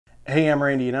Hey, I'm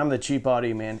Randy and I'm the Cheap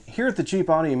Audio Man. Here at the Cheap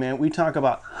Audio Man, we talk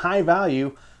about high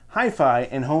value, hi-fi,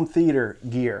 and home theater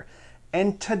gear.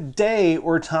 And today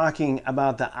we're talking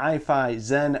about the iFi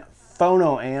Zen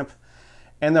Phono amp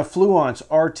and the Fluance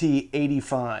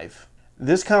RT85.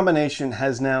 This combination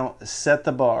has now set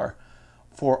the bar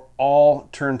for all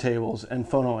turntables and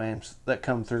phono amps that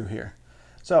come through here.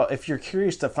 So if you're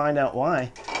curious to find out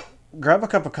why, grab a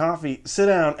cup of coffee, sit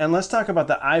down, and let's talk about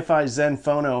the iFi Zen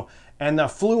Phono and the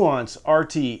Fluance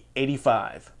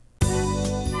RT85.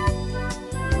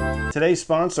 Today's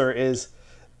sponsor is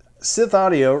Sith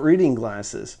Audio reading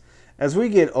glasses. As we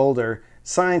get older,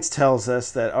 science tells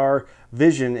us that our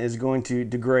vision is going to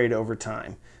degrade over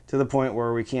time to the point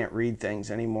where we can't read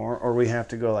things anymore, or we have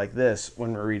to go like this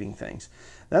when we're reading things.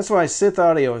 That's why Sith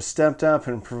Audio has stepped up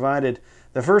and provided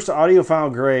the first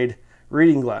audiophile grade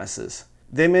reading glasses.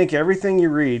 They make everything you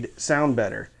read sound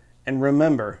better. And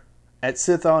remember, at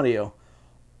Sith Audio,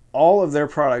 all of their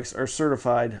products are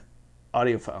certified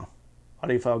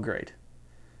audiophile grade,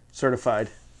 certified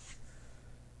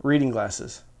reading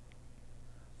glasses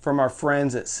from our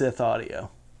friends at Sith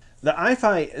Audio. The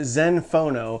iFi Zen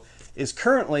Phono is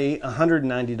currently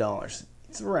 $190.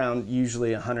 It's around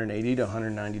usually $180 to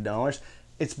 $190.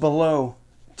 It's below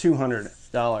 $200.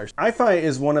 iFi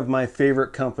is one of my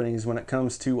favorite companies when it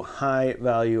comes to high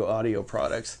value audio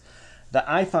products. The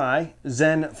iFi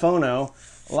Zen Phono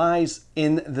lies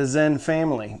in the Zen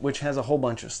family, which has a whole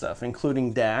bunch of stuff,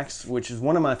 including DACs, which is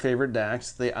one of my favorite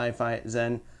DACs, the iFi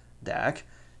Zen DAC.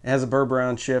 It has a Burr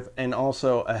Brown chip and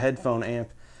also a headphone amp,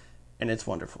 and it's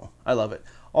wonderful. I love it.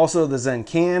 Also the Zen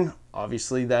Can,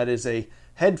 obviously that is a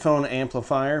headphone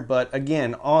amplifier, but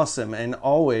again, awesome and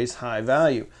always high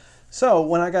value. So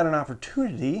when I got an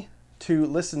opportunity to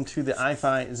listen to the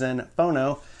iFi Zen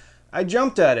Phono, I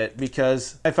jumped at it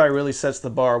because iFi really sets the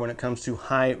bar when it comes to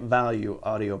high value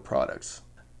audio products.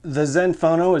 The Zen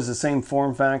Phono is the same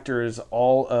form factor as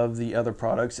all of the other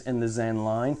products in the Zen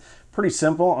line. Pretty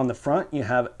simple. On the front you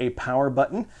have a power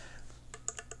button,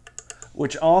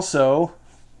 which also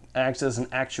acts as an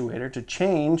actuator to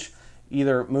change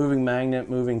either moving magnet,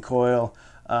 moving coil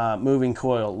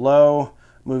low,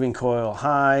 moving coil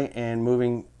high, and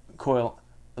moving coil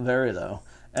very low.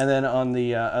 And then on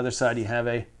the other side you have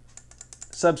a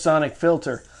subsonic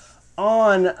filter.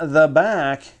 On the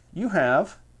back you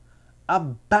have a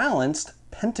balanced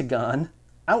pentagon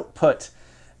output,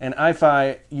 and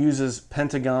iFi uses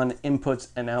pentagon inputs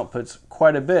and outputs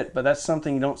quite a bit, but that's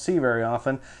something you don't see very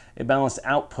often, a balanced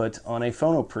output on a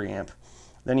phono preamp.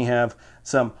 Then you have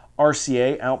some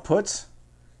RCA outputs,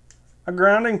 a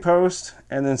grounding post,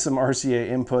 and then some RCA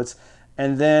inputs.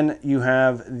 And then you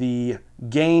have the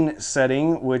gain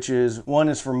setting, which is one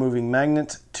is for moving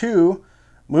magnet, two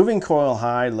moving coil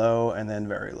high, low, and then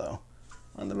very low.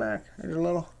 On the back, there's a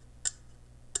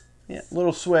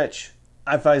little switch.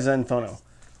 iFi Zen Phono,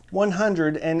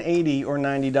 $180 or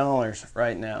 $90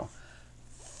 right now.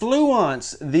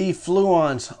 Fluance, the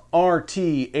Fluance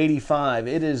RT85.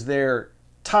 It is their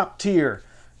top tier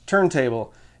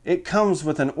turntable. It comes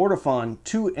with an Ortofon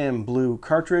 2M blue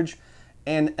cartridge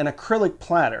and an acrylic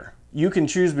platter. You can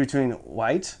choose between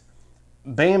white,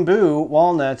 bamboo,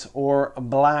 walnut, or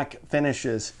black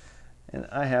finishes. And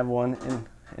I have one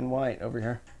in white over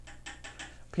here.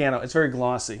 Piano, it's very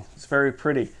glossy, it's very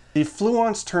pretty. The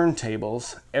Fluance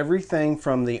turntables, everything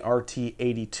from the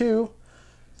RT82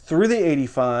 through the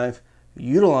 85,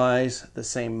 utilize the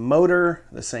same motor,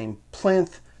 the same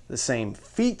plinth, the same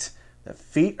feet. The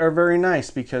feet are very nice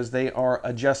because they are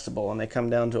adjustable and they come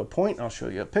down to a point. I'll show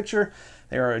you a picture.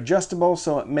 They are adjustable,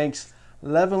 so it makes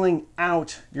leveling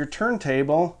out your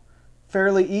turntable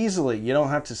fairly easily. You don't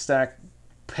have to stack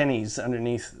pennies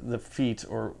underneath the feet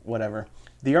or whatever.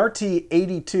 The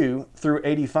RT82 through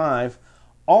 85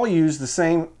 all use the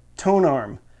same tone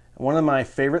arm. One of my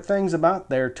favorite things about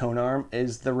their tone arm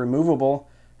is the removable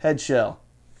head shell.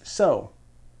 So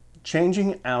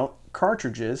changing out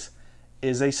cartridges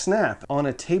is a snap. On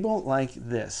a table like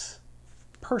this,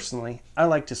 personally, I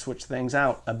like to switch things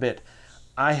out a bit.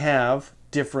 I have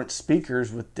different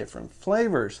speakers with different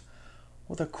flavors.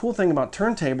 Well, the cool thing about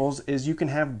turntables is you can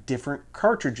have different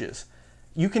cartridges.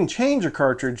 You can change a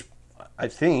cartridge, I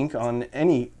think, on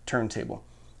any turntable,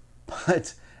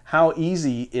 but how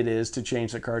easy it is to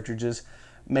change the cartridges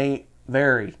may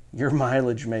vary. Your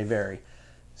mileage may vary.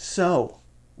 So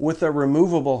with a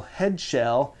removable head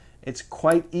shell, it's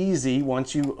quite easy,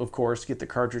 once you, of course, get the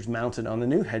cartridge mounted on the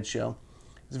new head shell,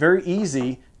 it's very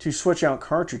easy to switch out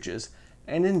cartridges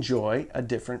and enjoy a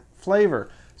different flavor.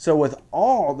 So with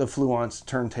all the Fluance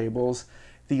turntables,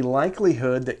 the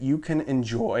likelihood that you can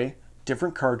enjoy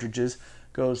different cartridges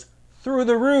goes through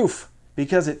the roof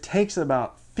because it takes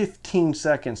about 15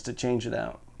 seconds to change it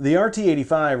out. The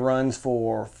RT85 runs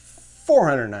for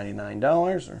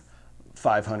 $499 or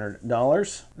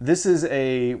 $500. This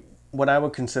is what I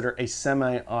would consider a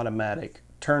semi-automatic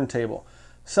turntable.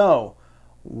 So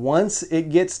once it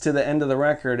gets to the end of the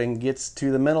record and gets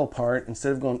to the middle part,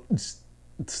 instead of going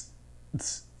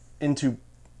into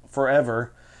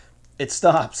forever, it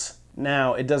stops.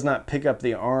 Now it does not pick up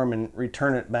the arm and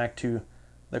return it back to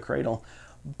the cradle,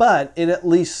 but it at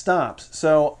least stops.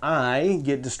 So I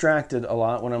get distracted a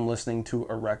lot when I'm listening to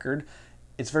a record.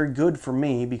 It's very good for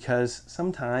me because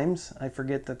sometimes I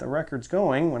forget that the record's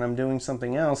going when I'm doing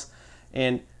something else,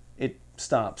 and it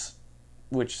stops,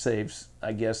 which saves,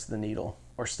 I guess, the needle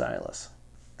or stylus.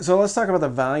 So let's talk about the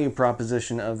value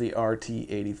proposition of the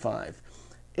RT85.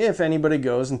 If anybody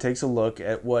goes and takes a look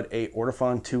at what a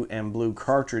Ortofon 2M Blue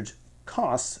cartridge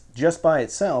costs just by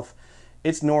itself,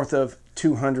 it's north of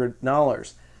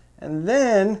 $200. And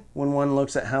then when one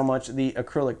looks at how much the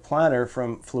acrylic platter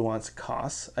from Fluance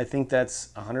costs, I think that's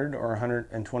 $100 or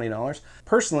 $120.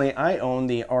 Personally, I own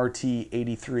the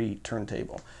RT83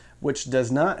 turntable, which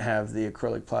does not have the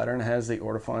acrylic platter and has the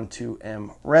Ortofon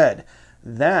 2M Red.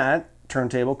 That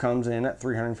turntable comes in at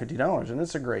 $350, and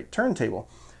it's a great turntable.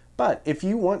 But if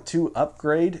you want to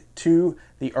upgrade to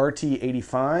the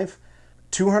RT85,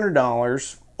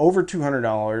 $200, over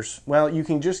 $200, well, you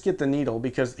can just get the needle,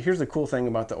 because here's the cool thing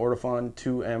about the Ortofon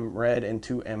 2M Red and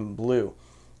 2M Blue.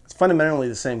 It's fundamentally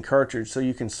the same cartridge, so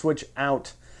you can switch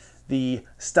out the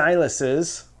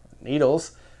styluses,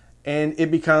 needles, and it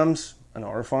becomes an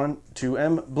Ortofon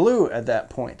 2M Blue at that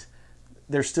point.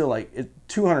 They're still like,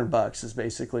 $200 is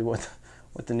basically what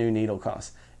the new needle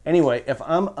costs. Anyway, if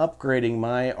I'm upgrading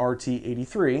my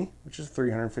RT83, which is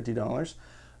 $350,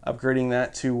 upgrading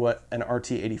that to what an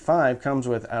RT85 comes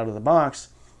with out of the box,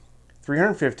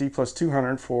 $350 plus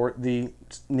 $200 for the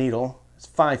needle, it's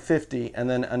 $550, and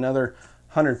then another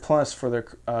 $100 plus for the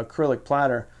acrylic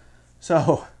platter.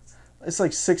 So it's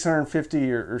like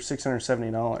 $650 or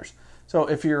 $670. So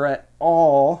if you're at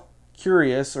all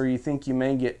curious, or you think you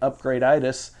may get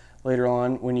upgrade-itis later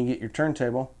on when you get your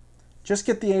turntable, just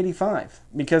get the 85,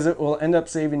 because it will end up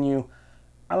saving you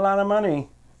a lot of money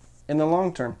in the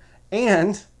long term.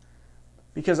 And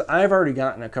because I've already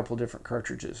gotten a couple different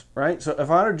cartridges, right? So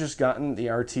if I had just gotten the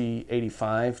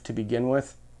RT85 to begin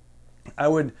with, I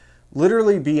would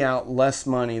literally be out less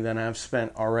money than I've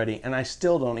spent already, and I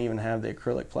still don't even have the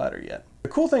acrylic platter yet. The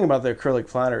cool thing about the acrylic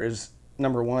platter is,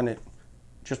 number one, it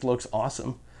just looks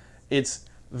awesome. It's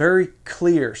very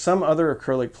clear. Some other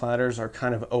acrylic platters are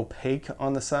kind of opaque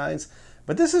on the sides,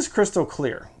 but this is crystal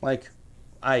clear, like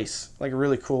ice, like a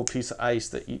really cool piece of ice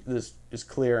that this is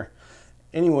clear.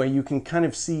 Anyway, you can kind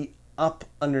of see up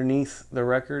underneath the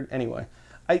record. Anyway,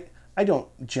 I don't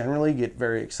generally get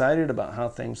very excited about how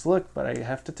things look, but I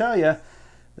have to tell you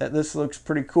that this looks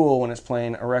pretty cool when it's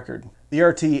playing a record. The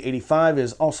RT85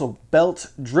 is also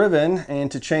belt driven,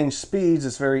 and to change speeds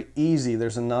it's very easy.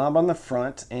 There's a knob on the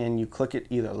front and you click it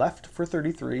either left for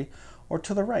 33 or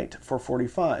to the right for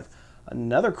 45.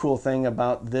 Another cool thing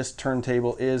about this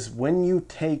turntable is when you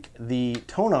take the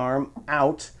tone arm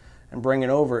out and bring it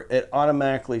over, it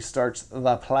automatically starts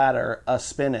the platter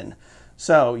a-spinning.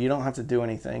 So you don't have to do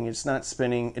anything. It's not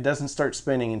spinning. It doesn't start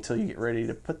spinning until you get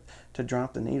ready to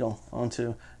drop the needle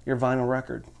onto your vinyl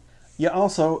record. You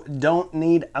also don't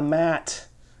need a mat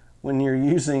when you're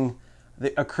using the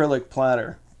acrylic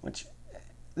platter, which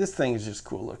this thing is just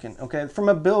cool looking. Okay, from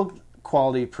a build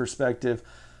quality perspective,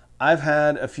 I've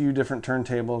had a few different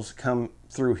turntables come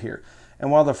through here. And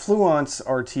while the Fluance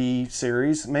RT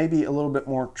series may be a little bit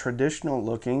more traditional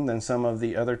looking than some of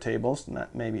the other tables,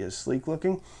 not maybe as sleek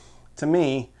looking, to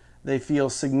me, they feel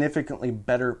significantly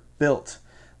better built.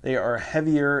 They are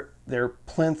heavier, their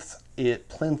plinths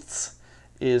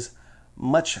is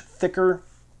much thicker.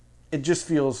 It just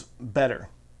feels better.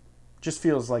 Just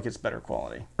feels like it's better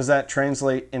quality. Does that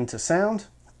translate into sound?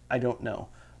 I don't know.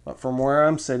 But from where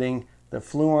I'm sitting, the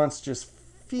Fluance just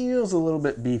feels a little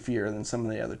bit beefier than some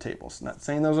of the other tables. Not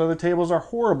saying those other tables are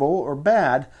horrible or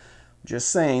bad, just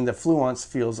saying the Fluance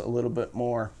feels a little bit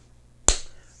more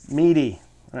meaty.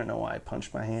 I don't know why I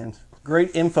punched my hand.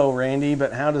 Great info, Randy,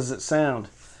 but how does it sound?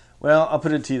 Well, I'll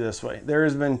put it to you this way. There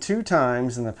has been 2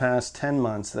 times in the past 10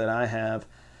 months that I have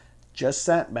just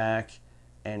sat back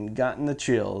and gotten the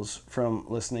chills from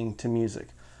listening to music.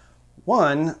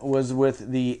 One was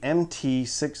with the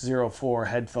MT604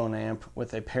 headphone amp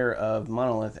with a pair of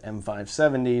Monolith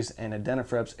M570s and a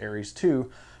Denafreps Aries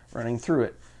 2 running through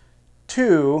it.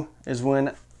 2 is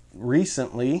when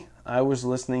recently I was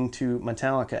listening to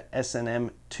Metallica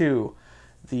S&M 2,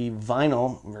 the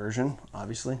vinyl version.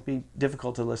 Obviously, it'd be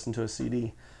difficult to listen to a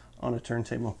CD on a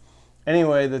turntable.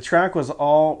 Anyway, the track was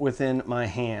all within my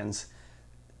hands.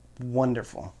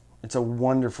 Wonderful. It's a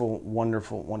wonderful,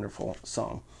 wonderful, wonderful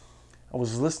song. I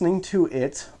was listening to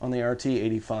it on the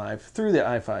RT85 through the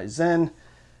i5 Zen,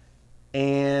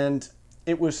 and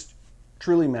it was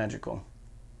truly magical.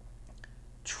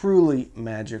 Truly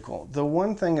magical. The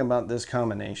one thing about this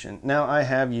combination, now I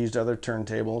have used other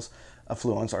turntables, a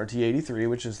Fluance RT83,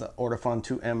 which is the Ortofon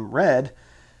 2M Red,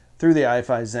 through the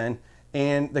i5 Zen,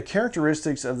 and the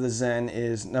characteristics of the Zen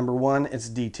is, number one, it's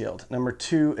detailed. Number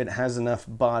two, it has enough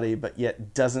body, but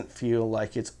yet doesn't feel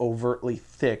like it's overtly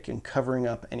thick and covering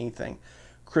up anything.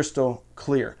 Crystal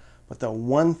clear. But the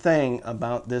one thing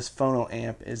about this Phono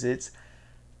amp is it's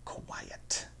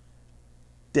quiet.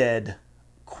 Dead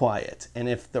quiet. And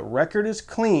if the record is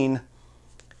clean,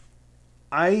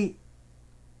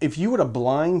 if you would have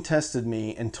blind tested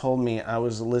me and told me I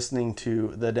was listening to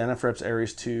the Denafreps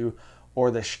Aries 2 or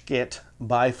the Schit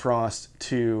Bifrost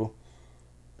 2,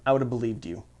 I would have believed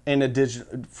you. And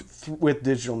with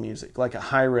digital music, like a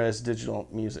high-res digital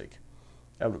music,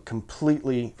 I would have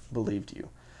completely believed you.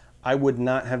 I would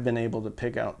not have been able to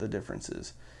pick out the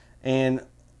differences. And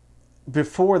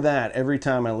before that, every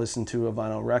time I listened to a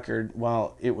vinyl record,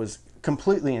 while it was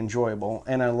completely enjoyable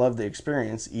and I loved the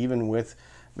experience, even with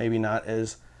maybe not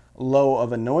as low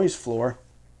of a noise floor,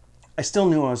 I still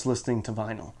knew I was listening to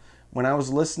vinyl. When I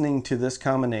was listening to this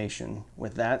combination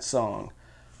with that song,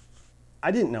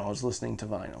 I didn't know I was listening to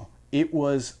vinyl. It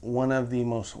was one of the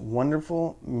most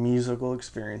wonderful musical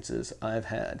experiences I've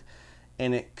had,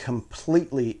 and it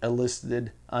completely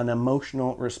elicited an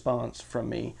emotional response from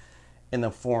me in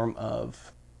the form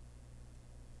of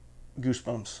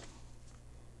goosebumps.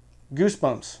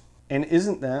 Goosebumps. And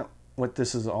isn't that what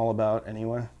this is all about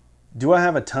anyway? Do I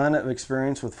have a ton of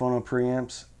experience with Phono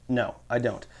preamps? No, I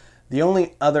don't. The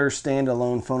only other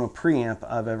standalone Phono preamp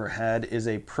I've ever had is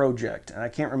a Project, and I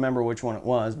can't remember which one it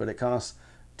was, but it costs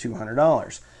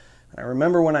 $200. I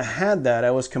remember when I had that,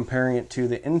 I was comparing it to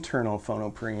the internal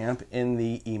Phono preamp in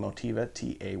the Emotiva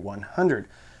TA100,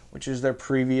 which is their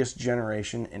previous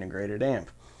generation integrated amp.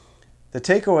 The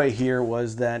takeaway here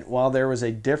was that while there was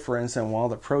a difference and while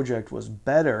the Project was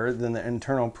better than the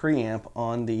internal preamp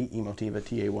on the Emotiva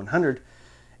TA100,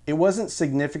 it wasn't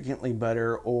significantly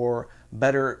better or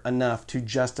better enough to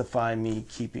justify me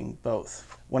keeping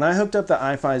both. When I hooked up the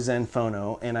i5 Zen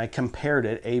Phono and I compared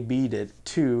it, A-B'd it,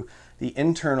 to the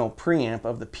internal preamp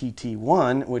of the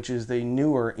PT1, which is the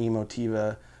newer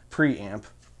Emotiva preamp,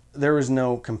 there was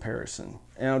no comparison.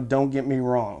 Now, don't get me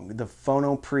wrong, the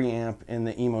Phono preamp in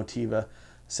the Emotiva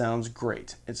sounds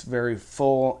great. It's very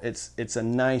full, it's a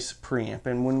nice preamp,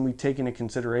 and when we take into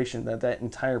consideration that that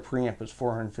entire preamp is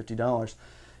 $450,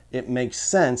 it makes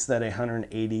sense that a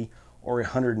 180 or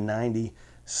 190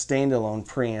 standalone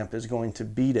preamp is going to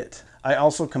beat it. I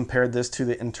also compared this to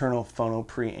the internal Phono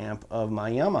preamp of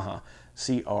my Yamaha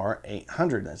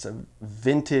CR800. That's a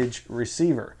vintage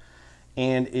receiver,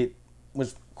 and it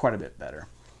was quite a bit better.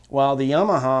 While the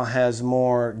Yamaha has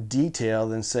more detail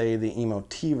than, say, the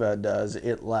Emotiva does,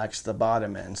 it lacks the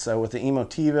bottom end. So with the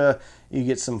Emotiva, you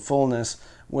get some fullness.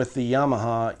 With the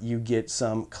Yamaha, you get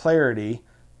some clarity,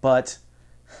 but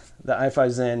the i5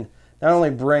 Zen not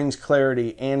only brings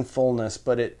clarity and fullness,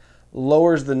 but it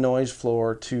lowers the noise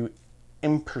floor to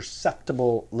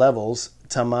imperceptible levels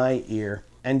to my ear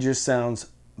and just sounds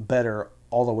better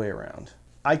all the way around.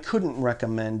 I couldn't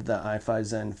recommend the i5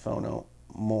 Zen Phono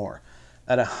more.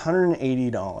 At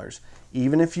 $180,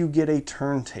 even if you get a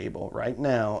turntable right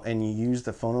now and you use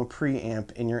the Phono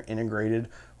preamp in your integrated,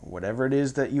 or whatever it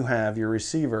is that you have, your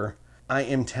receiver, I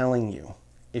am telling you,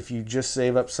 if you just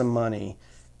save up some money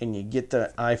and you get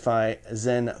the i5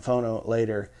 Zen Phono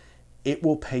later, it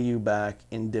will pay you back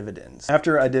in dividends.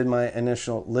 After I did my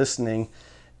initial listening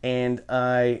and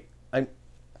I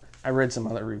read some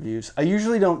other reviews. I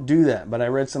usually don't do that, but I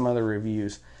read some other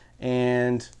reviews,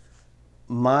 and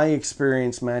my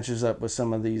experience matches up with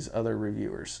some of these other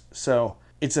reviewers. So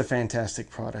it's a fantastic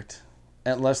product.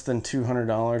 At less than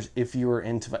 $200, if you are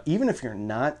into, even if you're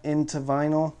not into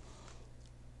vinyl,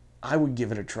 I would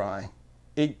give it a try.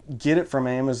 Get it from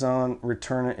Amazon,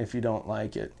 return it if you don't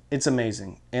like it. It's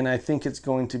amazing, and I think it's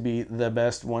going to be the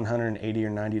best $180 or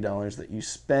 $90 that you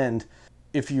spend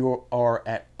if you are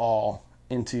at all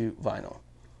into vinyl.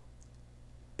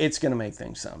 It's going to make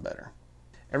things sound better.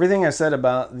 Everything I said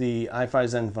about the i5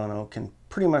 Zen Phono can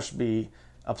pretty much be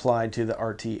applied to the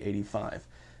RT85.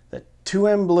 The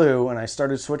 2M Blue, and I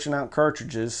started switching out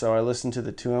cartridges, so I listened to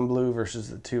the 2M Blue versus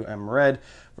the 2M Red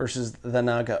versus the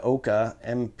Nagaoka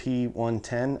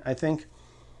MP110, I think.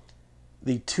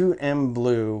 The 2M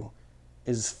Blue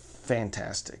is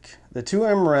fantastic. The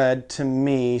 2M red to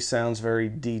me sounds very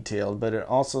detailed, but it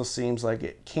also seems like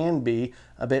it can be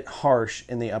a bit harsh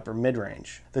in the upper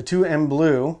mid-range. The 2M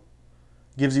blue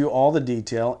gives you all the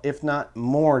detail, if not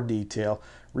more detail,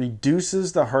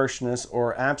 reduces the harshness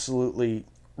or absolutely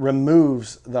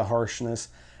removes the harshness,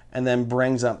 and then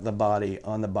brings up the body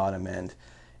on the bottom end.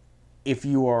 If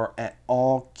you are at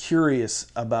all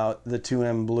curious about the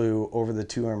 2M blue over the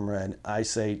 2M red, I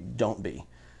say don't be.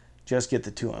 Just get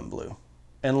the 2M blue.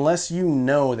 Unless you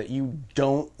know that you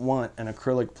don't want an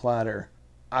acrylic platter,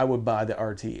 I would buy the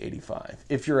RT85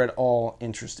 if you're at all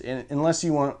interested. Unless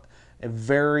you want a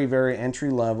very, very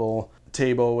entry-level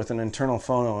table with an internal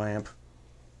phono amp,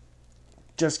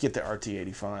 just get the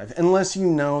RT85. Unless you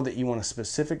know that you want a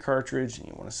specific cartridge and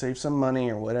you want to save some money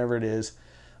or whatever it is,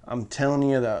 I'm telling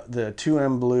you that the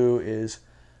 2M blue is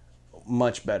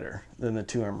much better than the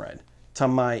 2M red, to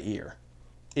my ear.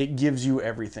 It gives you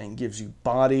everything. Gives you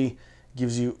body,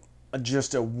 gives you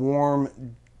just a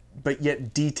warm but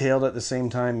yet detailed at the same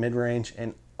time mid-range,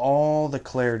 and all the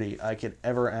clarity I could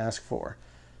ever ask for.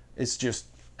 It's just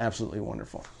absolutely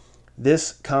wonderful.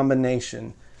 This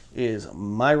combination is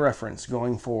my reference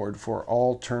going forward for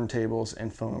all turntables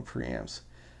and phono preamps.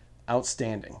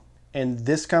 Outstanding. And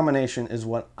this combination is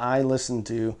what I listen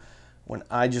to when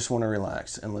I just want to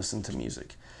relax and listen to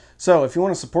music. So if you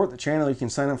want to support the channel, you can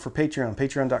sign up for Patreon,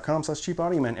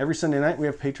 patreon.com/cheapaudioman. Every Sunday night we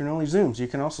have patron-only Zooms. You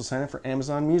can also sign up for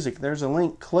Amazon Music. There's a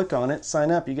link. Click on it.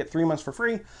 Sign up. You get 3 months for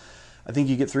free. I think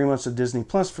you get 3 months of Disney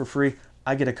Plus for free.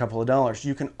 I get a couple of dollars.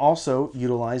 You can also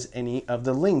utilize any of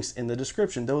the links in the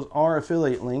description. Those are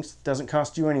affiliate links. Doesn't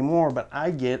cost you any more, but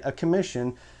I get a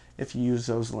commission if you use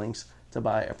those links to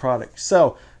buy a product.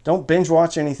 So don't binge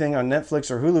watch anything on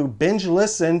Netflix or Hulu. Binge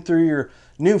listen through your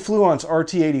new Fluance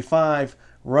RT85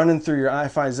 running through your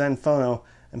iFi Zen Phono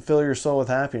and fill your soul with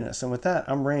happiness. And with that,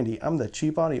 I'm Randy. I'm the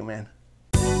Cheap Audio Man.